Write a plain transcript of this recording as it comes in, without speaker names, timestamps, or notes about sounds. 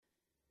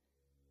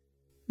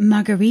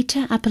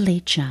Margarita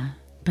Appalachia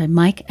by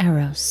Mike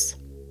Eros.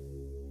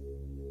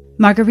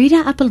 Margarita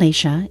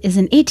Appalachia is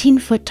an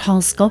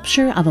 18-foot-tall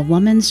sculpture of a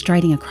woman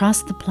striding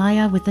across the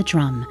playa with a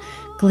drum,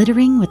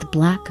 glittering with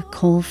black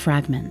coal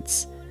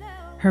fragments.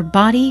 Her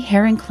body,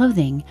 hair, and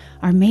clothing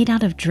are made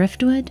out of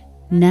driftwood,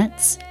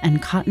 nets,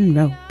 and cotton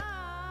rope.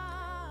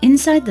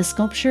 Inside the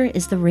sculpture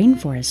is the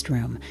rainforest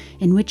room,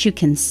 in which you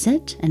can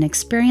sit and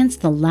experience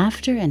the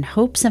laughter and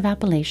hopes of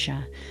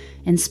Appalachia,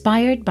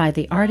 inspired by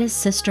the artist's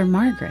sister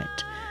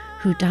Margaret,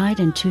 who died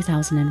in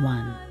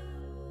 2001.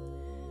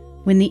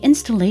 When the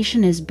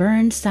installation is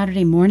burned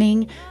Saturday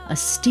morning, a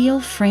steel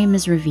frame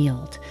is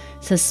revealed,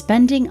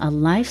 suspending a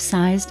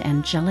life-sized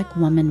angelic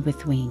woman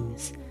with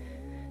wings.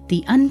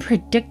 The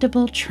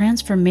unpredictable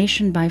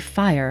transformation by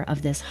fire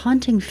of this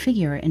haunting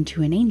figure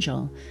into an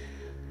angel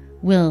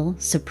will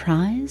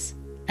surprise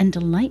and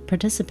delight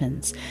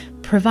participants,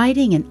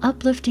 providing an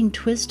uplifting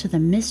twist to the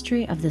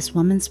mystery of this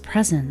woman's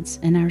presence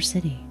in our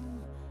city.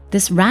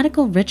 This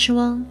radical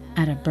ritual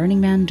at a Burning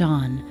Man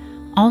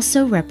dawn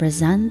also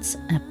represents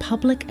a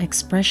public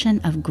expression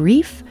of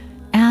grief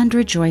and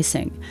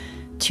rejoicing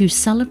to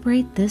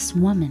celebrate this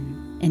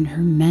woman in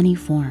her many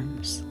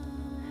forms.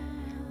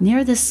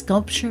 Near this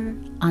sculpture,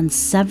 on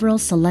several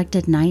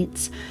selected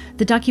nights,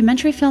 the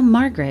documentary film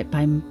Margaret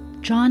by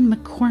John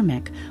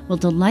McCormick will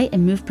delight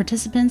and move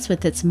participants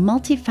with its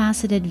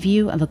multifaceted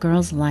view of a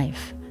girl's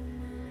life.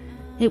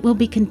 It will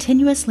be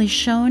continuously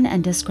shown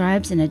and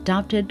describes an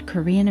adopted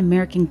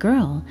Korean-American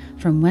girl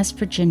from West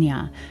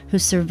Virginia who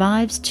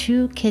survives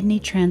 2 kidney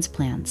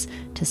transplants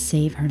to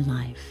save her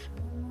life.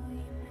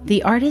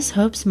 The artist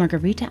hopes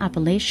Margarita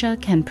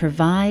Appalachia can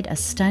provide a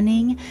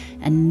stunning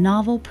and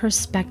novel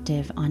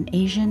perspective on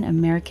Asian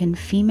American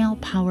female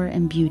power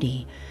and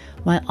beauty,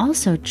 while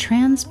also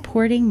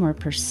transporting more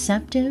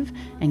perceptive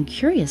and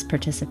curious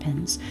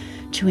participants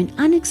to an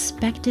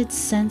unexpected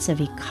sense of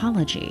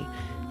ecology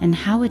and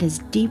how it is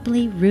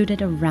deeply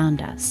rooted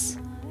around us,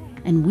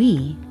 and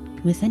we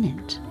within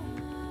it.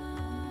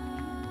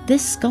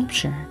 This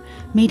sculpture,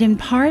 made in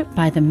part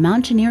by the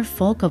mountaineer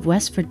folk of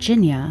West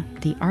Virginia,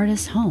 the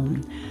artist's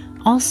home,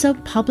 also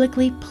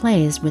publicly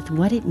plays with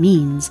what it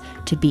means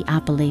to be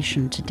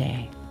Appalachian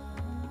today.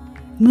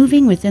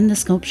 Moving within the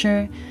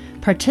sculpture,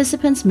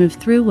 participants move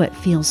through what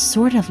feels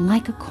sort of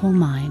like a coal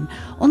mine,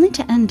 only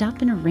to end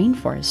up in a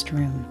rainforest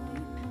room.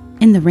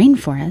 In the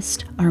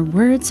rainforest are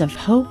words of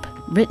hope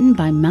written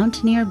by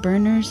mountaineer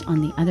burners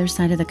on the other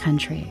side of the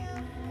country.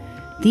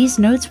 These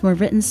notes were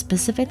written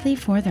specifically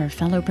for their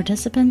fellow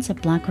participants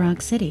at Black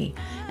Rock City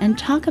and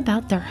talk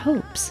about their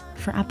hopes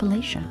for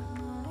Appalachia.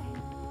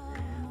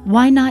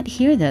 Why not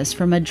hear this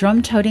from a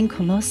drum-toting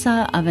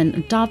colossa of an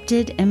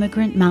adopted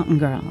immigrant mountain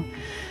girl?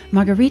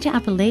 Margarita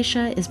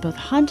Appalachia is both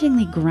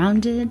hauntingly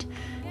grounded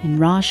in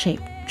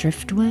raw-shaped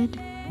driftwood,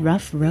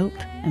 rough rope,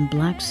 and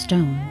black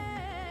stone,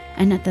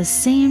 and at the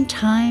same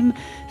time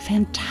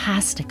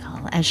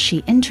fantastical as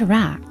she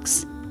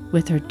interacts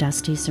with her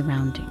dusty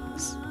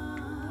surroundings.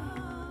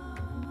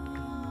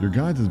 Your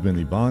guide has been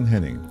Yvonne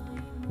Henning,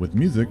 with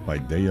music by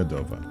Deya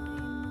Dova.